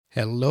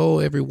Hello,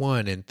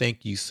 everyone, and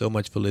thank you so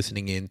much for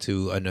listening in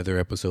to another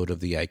episode of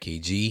the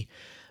IKG.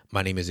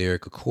 My name is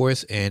Eric, of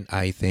course, and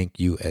I thank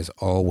you as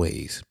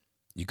always.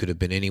 You could have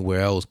been anywhere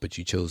else, but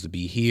you chose to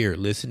be here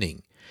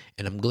listening.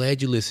 And I'm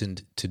glad you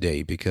listened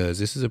today because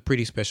this is a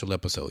pretty special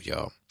episode,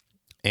 y'all.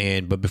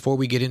 But before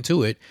we get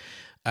into it,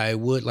 I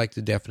would like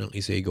to definitely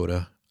say go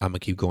to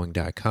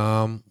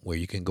I'mmaKeepGoing.com, where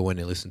you can go in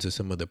and listen to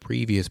some of the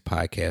previous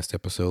podcast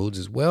episodes,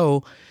 as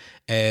well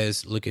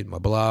as look at my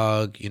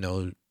blog,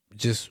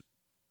 just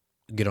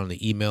get on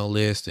the email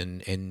list,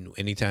 and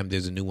anytime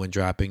there's a new one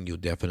dropping, you'll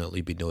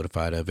definitely be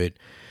notified of it,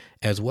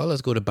 as well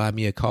as go to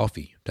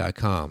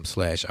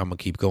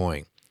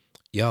buymeacoffee.com/I'mmaKeepGoing.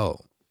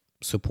 Y'all,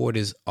 support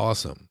is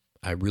awesome.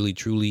 I really,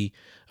 truly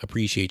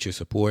appreciate your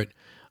support.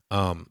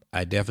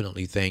 I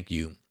definitely thank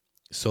you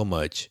so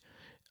much.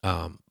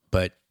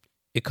 But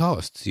it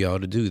costs y'all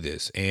to do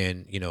this.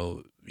 And,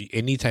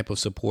 any type of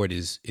support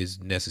is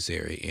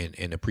necessary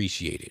and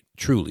appreciated,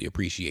 truly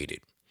appreciated.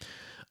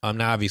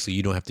 Now, obviously,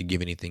 you don't have to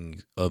give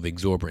anything of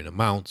exorbitant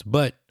amounts,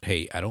 but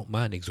hey, I don't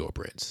mind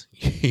exorbitance.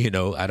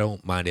 I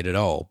don't mind it at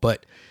all.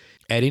 But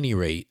at any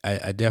rate,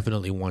 I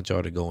definitely want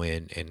y'all to go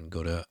in and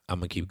go to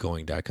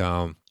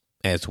I'mmaKeepGoing.com,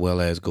 as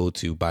well as go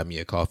to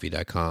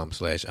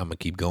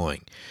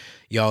buymeacoffee.com/I'mmaKeepGoing.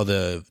 Y'all,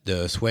 the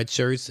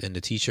sweatshirts and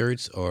the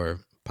t-shirts are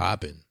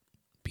popping.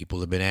 People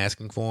have been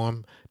asking for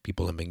them.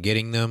 People have been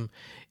getting them,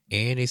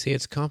 and they say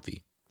it's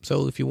comfy.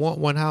 So if you want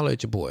one, holler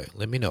at your boy.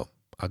 Let me know.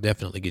 I'll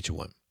definitely get you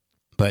one.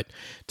 But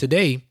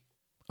today,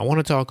 I want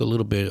to talk a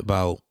little bit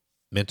about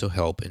mental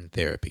health and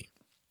therapy.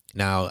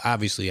 Now,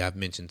 obviously, I've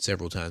mentioned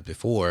several times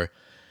before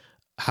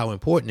how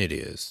important it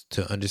is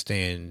to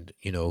understand,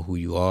 who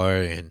you are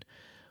and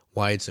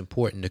why it's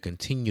important to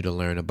continue to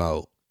learn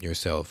about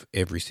yourself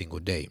every single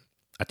day.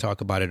 I talk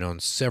about it on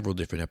several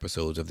different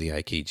episodes of the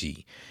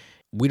IKG.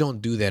 We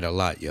don't do that a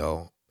lot,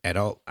 y'all, at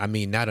all. I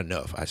mean, not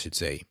enough, I should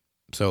say.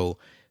 So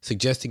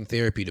suggesting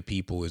therapy to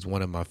people is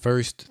one of my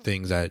first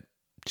things I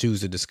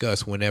choose to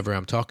discuss whenever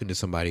I'm talking to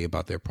somebody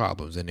about their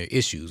problems and their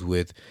issues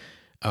with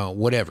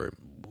whatever,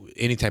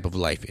 any type of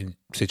life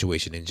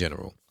situation in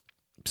general.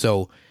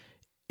 So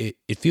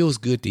it feels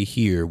good to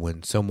hear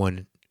when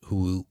someone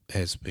who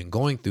has been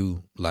going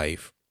through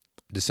life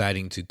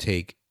deciding to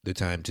take the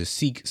time to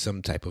seek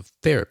some type of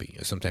therapy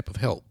or some type of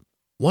help.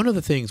 One of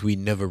the things we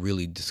never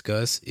really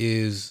discuss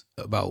is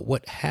about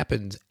what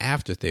happens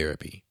after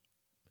therapy.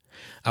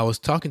 I was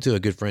talking to a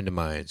good friend of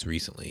mine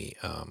recently,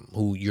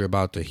 who you're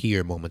about to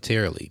hear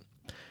momentarily,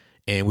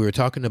 and we were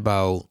talking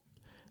about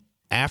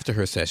after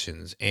her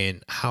sessions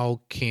and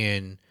how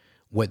can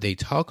what they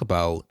talk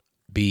about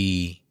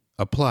be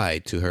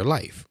applied to her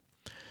life.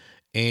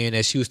 And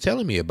as she was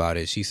telling me about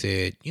it, she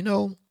said,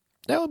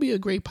 that would be a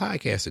great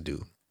podcast to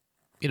do,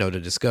 to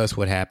discuss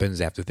what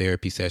happens after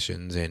therapy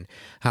sessions and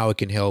how it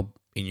can help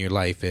in your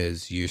life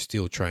as you're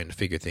still trying to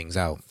figure things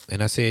out.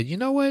 And I said, you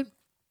know what?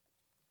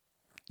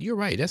 You're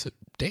right. That's a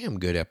damn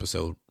good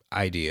episode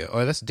idea,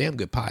 or that's a damn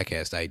good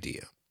podcast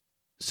idea.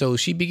 So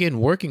she began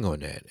working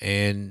on that,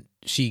 and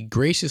she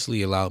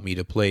graciously allowed me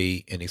to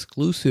play an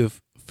exclusive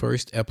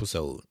first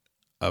episode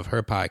of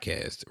her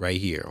podcast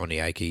right here on the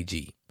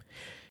IKG.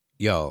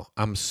 Y'all,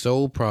 I'm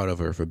so proud of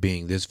her for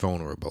being this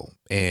vulnerable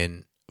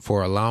and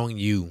for allowing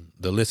you,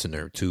 the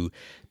listener, to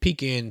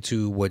peek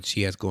into what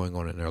she has going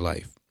on in her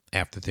life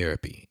after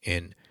therapy.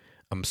 And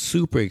I'm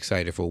super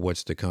excited for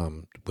what's to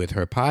come with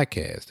her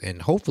podcast.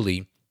 And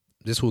hopefully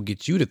this will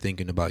get you to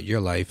thinking about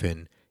your life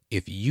and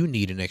if you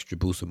need an extra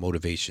boost of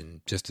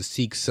motivation just to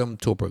seek some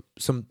type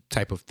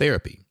of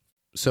therapy.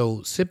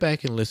 So sit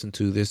back and listen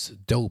to this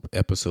dope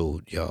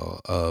episode,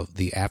 y'all, of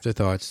the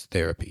Afterthoughts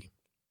Therapy.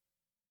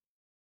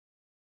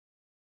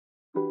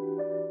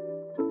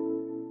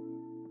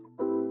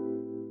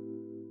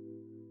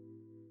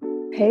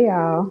 Hey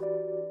y'all,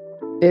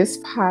 this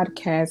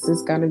podcast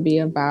is going to be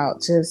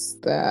about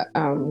just the,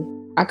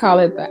 I call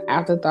it the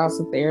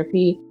Afterthoughts of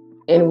Therapy,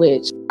 in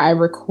which I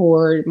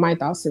record my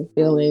thoughts and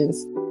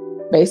feelings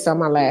based on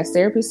my last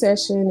therapy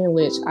session, in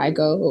which I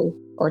go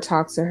or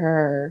talk to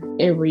her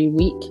every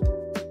week.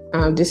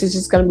 This is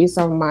just going to be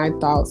some of my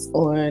thoughts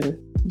on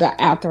the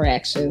after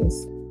actions,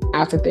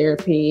 after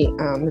therapy,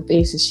 the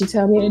things that she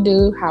tells me to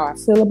do, how I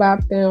feel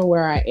about them,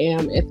 where I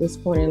am at this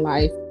point in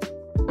life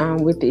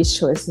with these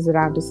choices that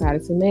I've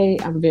decided to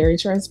make. I'm very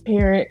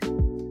transparent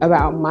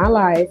about my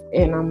life,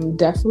 and I'm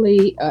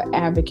definitely an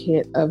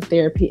advocate of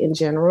therapy in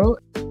general.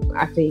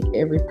 I think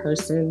every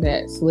person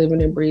that's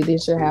living and breathing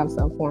should have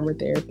some form of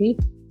therapy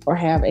or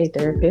have a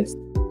therapist.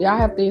 We all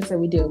have things that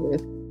we deal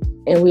with,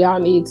 and we all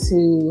need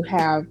to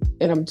have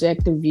an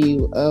objective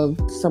view of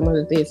some of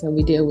the things that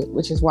we deal with,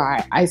 which is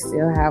why I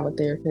still have a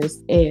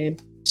therapist. And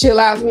she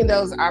allows me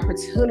those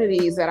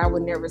opportunities that I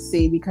would never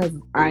see because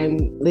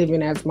I'm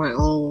living as my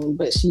own,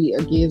 but she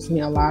gives me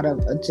a lot of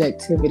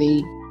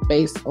objectivity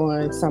based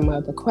on some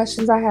of the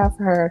questions I have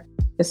for her,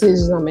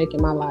 decisions I make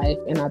in my life.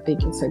 And I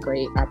think it's a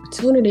great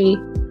opportunity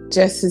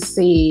just to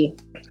see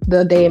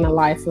the day in the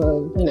life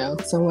of,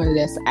 someone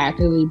that's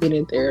actively been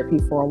in therapy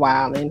for a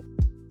while and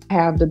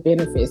have the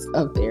benefits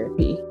of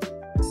therapy.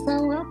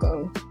 So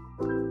welcome.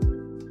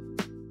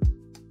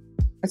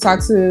 I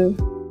talked to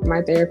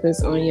my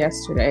therapist on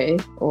yesterday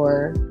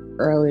or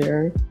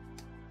earlier,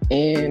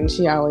 and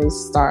she always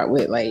start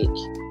with like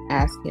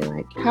asking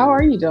like, how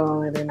are you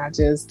doing? And I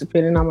just,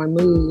 depending on my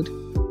mood,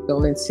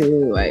 go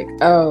into like,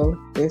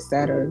 oh, this,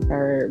 that, or the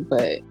third.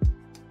 But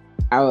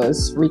I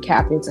was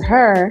recapping to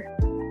her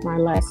my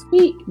last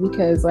week,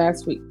 because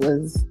last week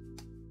was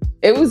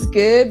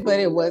good, but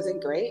it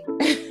wasn't great.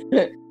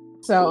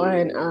 So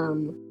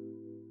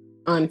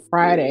on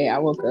Friday, I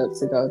woke up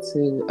to go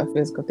to a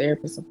physical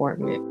therapist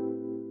appointment,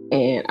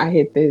 and I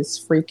hit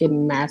this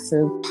freaking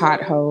massive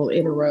pothole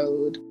in the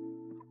road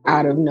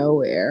out of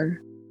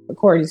nowhere.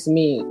 According to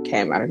me, it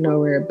came out of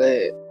nowhere,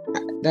 but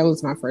that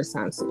was my first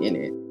time seeing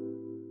it.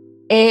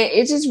 And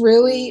it just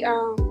really,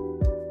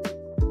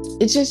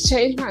 it just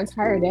changed my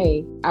entire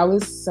day. I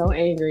was so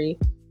angry.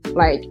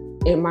 Like,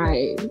 in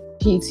my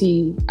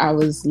PT, I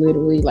was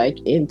literally like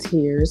in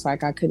tears.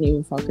 Like, I couldn't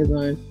even focus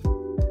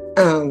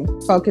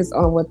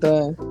on what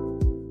the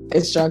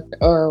instructor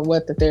or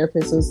what the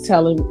therapist was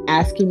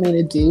asking me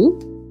to do.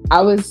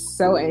 I was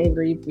so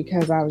angry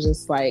because I was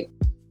just like,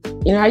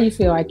 you know how you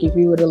feel like if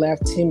you would have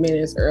left 10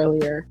 minutes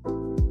earlier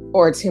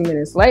or 10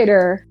 minutes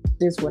later,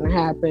 this wouldn't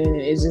happen.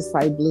 It just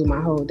like blew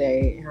my whole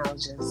day, and I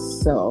was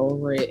just so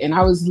over it. And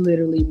I was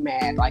literally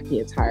mad like the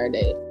entire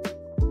day.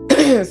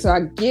 So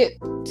I get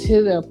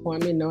to the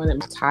appointment knowing that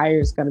my tire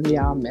is going to be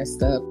all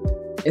messed up.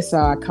 And so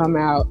I come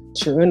out,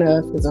 true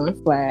enough, it's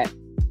on flat.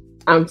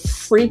 I'm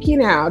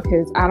freaking out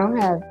because I don't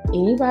have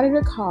anybody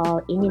to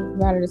call,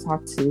 anybody to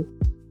talk to.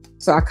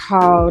 So I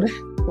called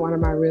one of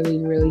my really,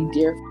 really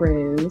dear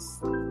friends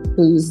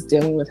who's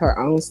dealing with her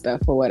own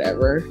stuff or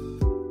whatever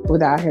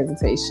without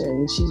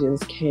hesitation. She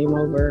just came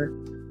over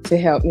to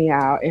help me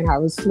out. And I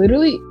was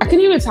literally, I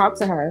couldn't even talk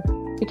to her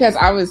because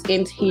I was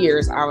in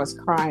tears. I was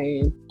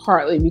crying,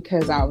 partly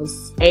because I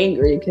was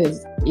angry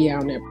because, yeah,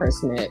 I'm that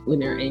person that when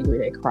they're angry,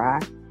 they cry,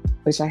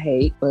 which I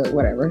hate, but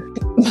whatever.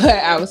 But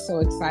I was so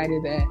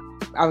excited that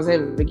I was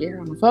able to get her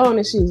on the phone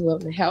and she was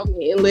willing to help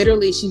me. And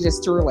literally, she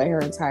just threw away her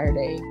entire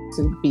day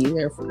to be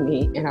there for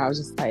me. And I was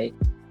just like,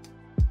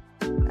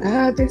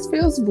 this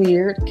feels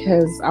weird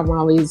because I'm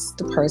always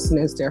the person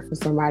that's there for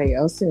somebody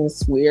else. And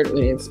it's weird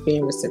when it's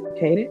being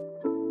reciprocated.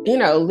 You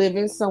know,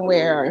 living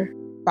somewhere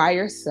by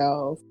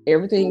yourself,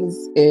 everything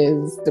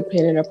is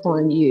dependent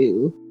upon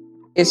you.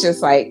 It's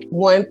just like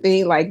one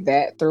thing like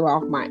that threw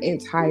off my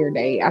entire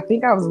day. I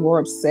think I was more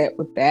upset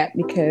with that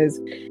because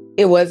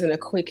it wasn't a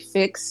quick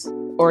fix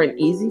or an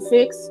easy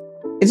fix.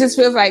 It just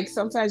feels like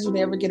sometimes you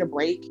never get a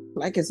break,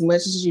 like as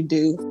much as you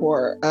do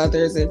for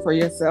others and for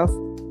yourself.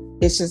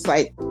 It's just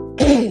like,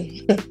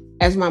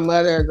 as my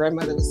mother or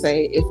grandmother would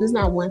say, if it's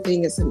not one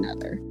thing, it's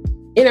another.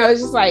 You know,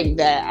 it's just like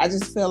that. I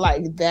just feel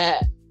like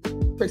that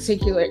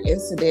particular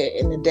incident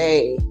in the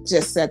day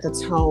just set the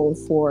tone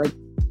for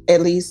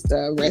at least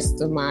the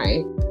rest of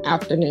my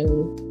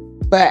afternoon.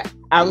 But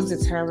I was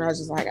determined. I was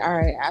just like, all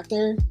right,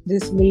 after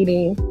this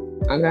meeting,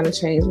 I'm going to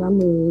change my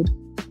mood.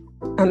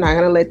 I'm not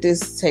going to let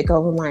this take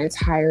over my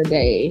entire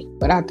day.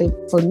 But I think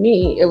for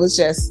me, it was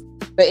just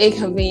the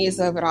inconvenience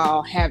of it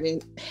all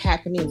happening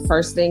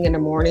first thing in the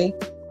morning,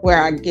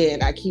 where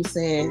again, I keep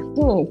saying,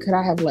 could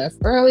I have left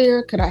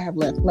earlier? Could I have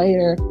left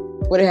later?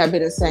 Would it have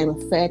been the same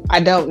effect?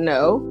 I don't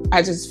know.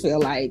 I just feel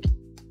like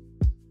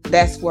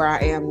that's where I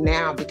am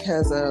now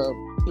because of,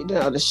 you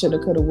know, the shoulda,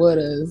 coulda,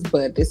 wouldas,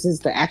 but this is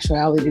the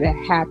actuality that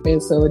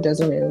happened. So it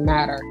doesn't really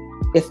matter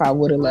if I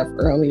would have left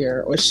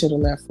earlier or should have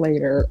left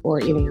later or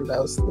any of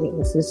those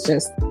things. It's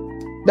just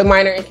the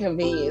minor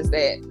inconvenience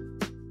that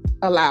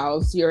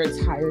allows your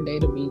entire day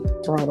to be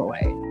thrown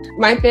away.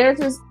 My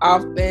therapist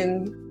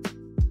often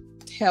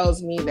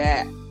tells me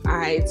that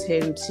I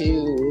tend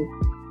to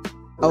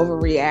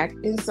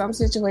overreact in some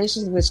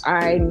situations, which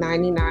I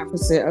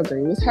 99%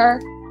 agree with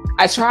her.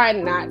 I try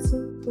not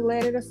to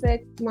let it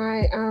affect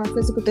my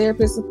physical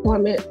therapist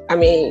appointment. I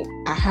mean,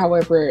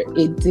 however,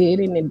 it did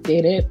and it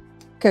didn't,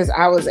 because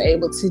I was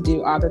able to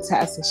do all the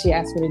tasks that she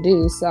asked me to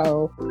do.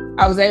 So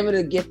I was able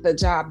to get the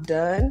job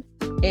done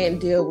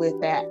and deal with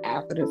that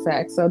after the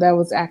fact. So that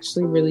was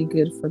actually really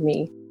good for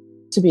me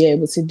to be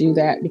able to do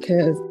that,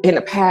 because in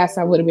the past,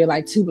 I would have been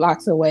like 2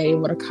 blocks away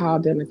and would have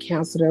called them to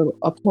cancel their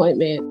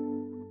appointment,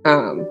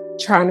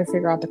 trying to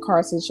figure out the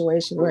car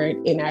situation, where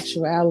in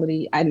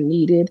actuality, I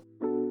needed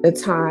the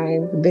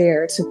time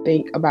there to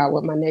think about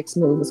what my next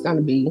move was going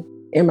to be.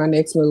 And my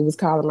next move was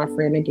calling my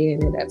friend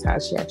again, and that's how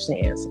she actually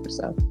answered.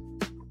 So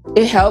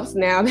it helps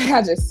now that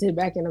I just sit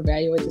back and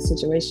evaluate the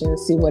situation and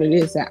see what it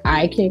is that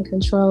I can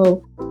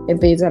control and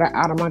things that are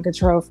out of my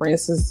control. For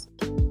instance,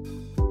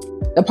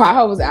 the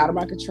pothole was out of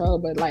my control,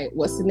 but like,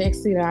 what's the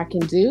next thing that I can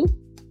do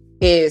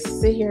is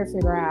sit here and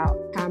figure out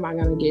how am I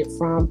going to get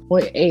from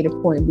point A to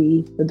point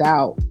B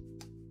without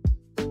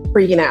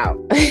freaking out.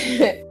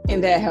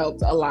 And that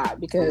helped a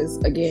lot because,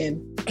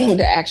 again,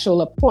 the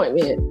actual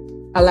appointment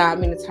allowed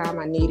me the time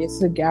I needed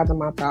to gather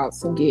my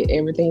thoughts and get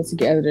everything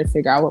together to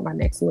figure out what my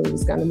next move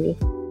is going to be.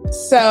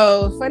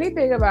 So, funny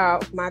thing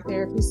about my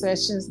therapy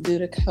sessions due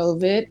to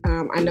COVID,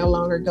 I no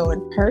longer go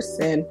in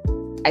person.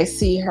 I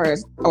see her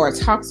or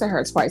talk to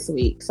her twice a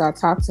week. So I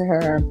talk to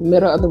her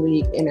middle of the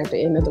week and at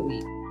the end of the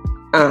week.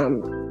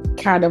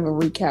 Kind of a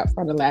recap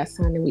from the last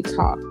time that we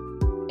talked.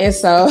 And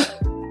so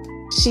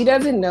she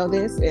doesn't know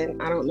this,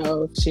 and I don't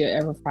know if she'll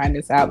ever find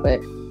this out,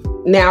 but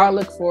now I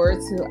look forward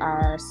to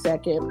our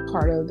second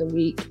part of the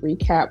week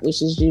recap,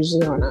 which is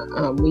usually on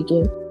a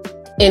weekend,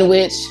 in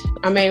which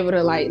I'm able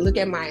to like look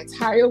at my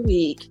entire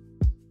week,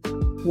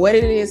 what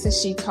it is that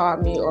she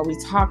taught me or we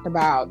talked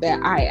about that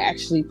I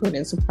actually put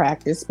into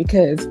practice,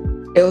 because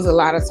it was a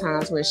lot of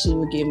times where she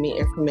would give me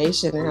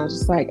information and I was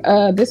just like,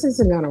 this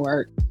isn't going to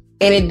work.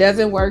 And it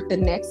doesn't work the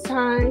next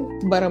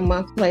time, but a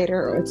month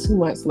later or 2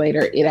 months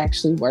later, it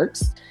actually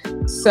works.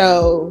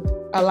 So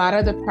a lot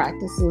of the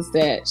practices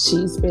that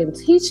she's been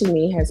teaching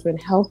me has been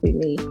helping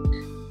me.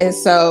 And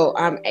so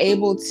I'm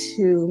able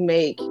to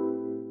make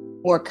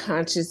more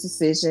conscious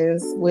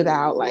decisions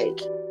without like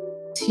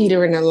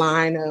teetering a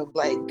line of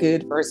like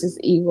good versus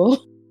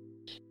evil,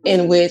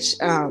 in which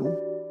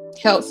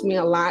helps me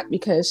a lot,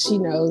 because she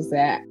knows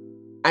that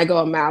I go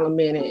a mile a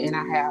minute and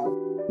I have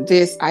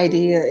this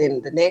idea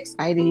and the next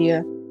idea,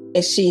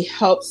 and she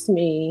helps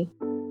me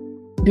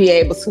be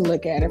able to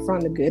look at it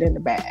from the good and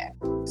the bad.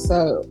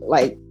 So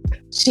like,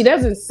 she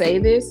doesn't say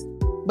this,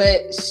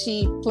 but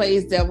she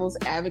plays devil's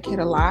advocate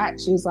a lot.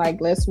 She's like,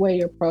 let's weigh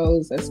your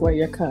pros, let's weigh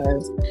your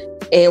cons,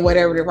 and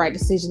whatever the right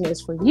decision is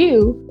for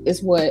you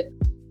is what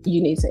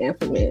you need to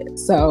implement.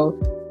 So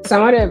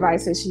some of the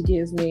advice that she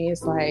gives me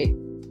is like,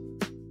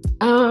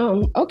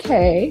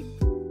 okay,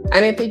 I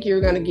didn't think you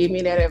were going to give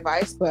me that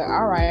advice, but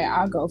all right,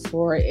 I'll go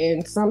for it.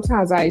 And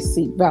sometimes I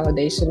seek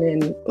validation,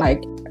 and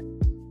like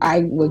I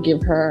would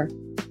give her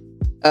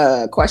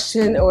a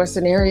question or a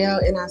scenario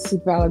and I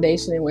seek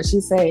validation in what she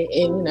say.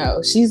 And, you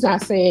know, she's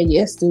not saying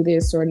yes, do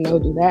this or no,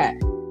 do that.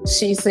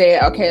 She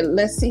said, okay,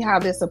 let's see how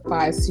this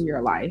applies to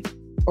your life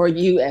or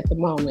you at the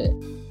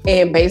moment.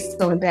 And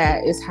based on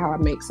that is how I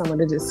make some of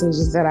the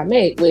decisions that I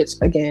make, which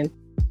again,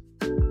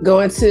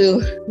 going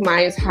to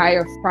my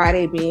entire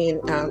Friday being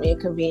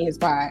inconvenienced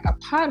by a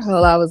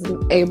pothole, I was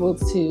able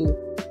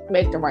to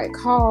make the right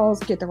calls,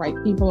 get the right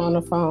people on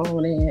the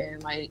phone,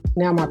 and like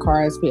now my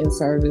car is being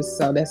serviced.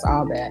 So that's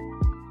all that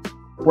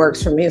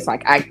works for me. It's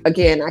like, I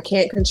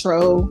can't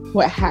control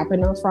what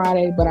happened on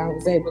Friday, but I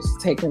was able to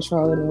take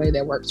control in a way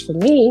that works for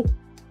me.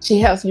 She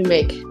helps me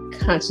make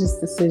conscious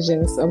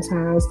decisions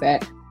sometimes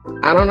that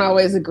I don't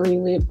always agree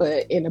with,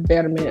 but in the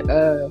betterment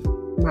of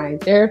my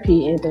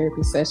therapy and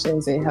therapy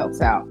sessions, it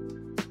helps out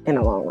in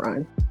the long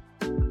run.